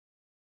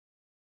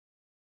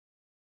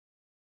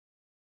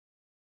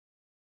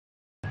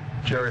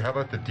Jerry, how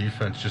about the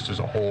defense just as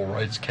a whole?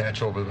 Wright's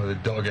catch over the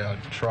dugout,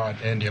 Trot,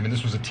 Andy. I mean,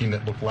 this was a team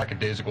that looked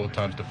lackadaisical at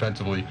times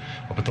defensively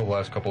up until the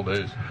last couple of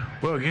days.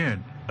 Well,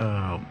 again,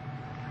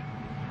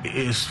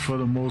 it's for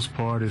the most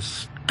part,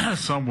 it's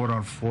somewhat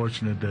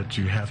unfortunate that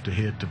you have to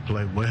hit to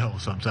play well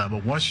sometimes.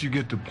 But once you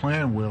get to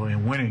playing well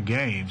and winning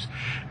games,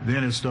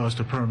 then it starts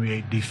to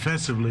permeate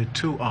defensively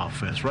to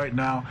offense. Right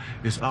now,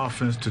 it's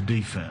offense to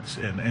defense,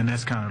 and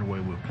that's kind of the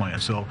way we're playing.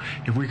 So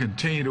if we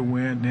continue to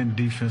win, then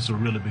defense will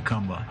really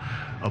become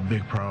a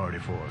big priority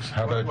for us.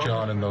 How about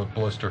John in the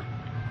blister?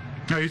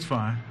 No, he's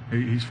fine.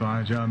 He's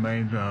fine. John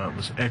Maine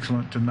was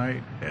excellent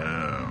tonight.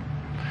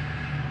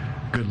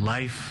 Good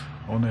life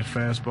on that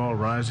fastball,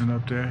 rising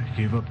up there.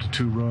 Gave up the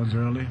 2 runs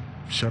early,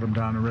 shut him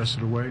down the rest of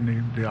the way,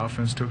 and the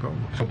offense took over.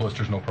 So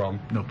blister's no problem?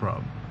 No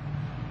problem.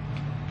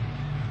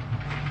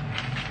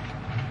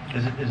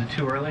 Is it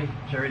too early,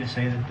 Jerry, to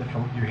say that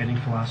your hitting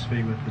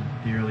philosophy with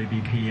the early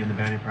BP and the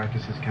batting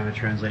practices kind of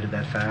translated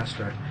that fast,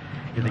 or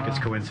you think it's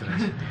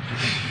coincidence?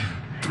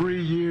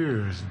 3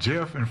 years.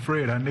 Jeff and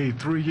Fred, I need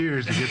 3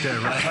 years to get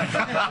that right.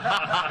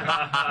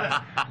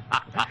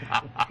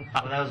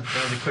 Well, that was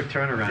a quick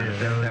turnaround.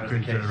 Yeah, that was the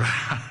case.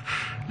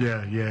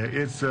 Yeah.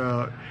 It's,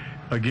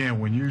 again,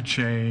 when you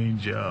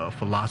change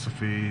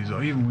philosophies,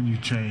 or even when you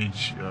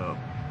change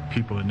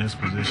people in this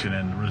position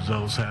and the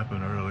results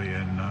happen early,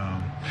 and,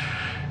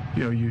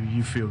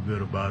 you feel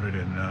good about it.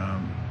 And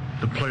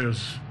the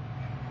players,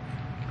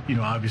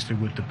 obviously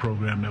with the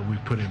program that we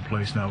put in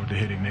place now with the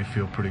hitting, they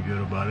feel pretty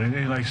good about it.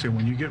 And like I said,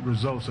 when you get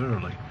results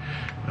early,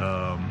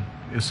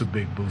 it's a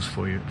big boost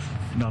for you,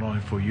 not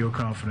only for your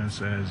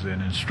confidence as an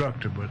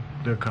instructor, but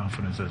their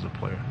confidence as a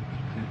player.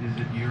 Is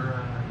it your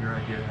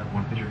idea to have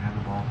one pitcher hand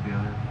the ball to the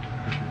other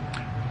pitcher?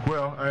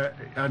 Well,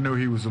 I know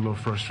he was a little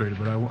frustrated,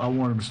 but I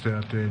wanted him to stay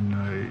out there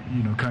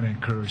and, kind of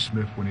encourage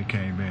Smith when he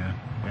came in.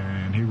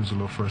 And he was a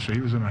little frustrated.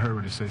 He was in a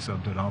hurry to say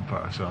something to the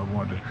umpire, so I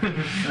wanted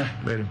to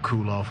let him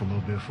cool off a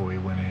little bit before he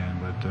went in.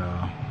 But,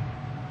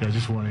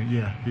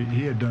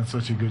 he had done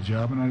such a good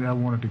job, and I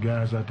wanted the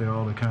guys out there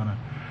all to kind of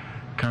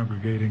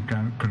congregate and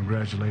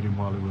congratulate him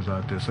while he was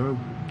out there. So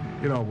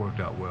it all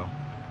worked out well.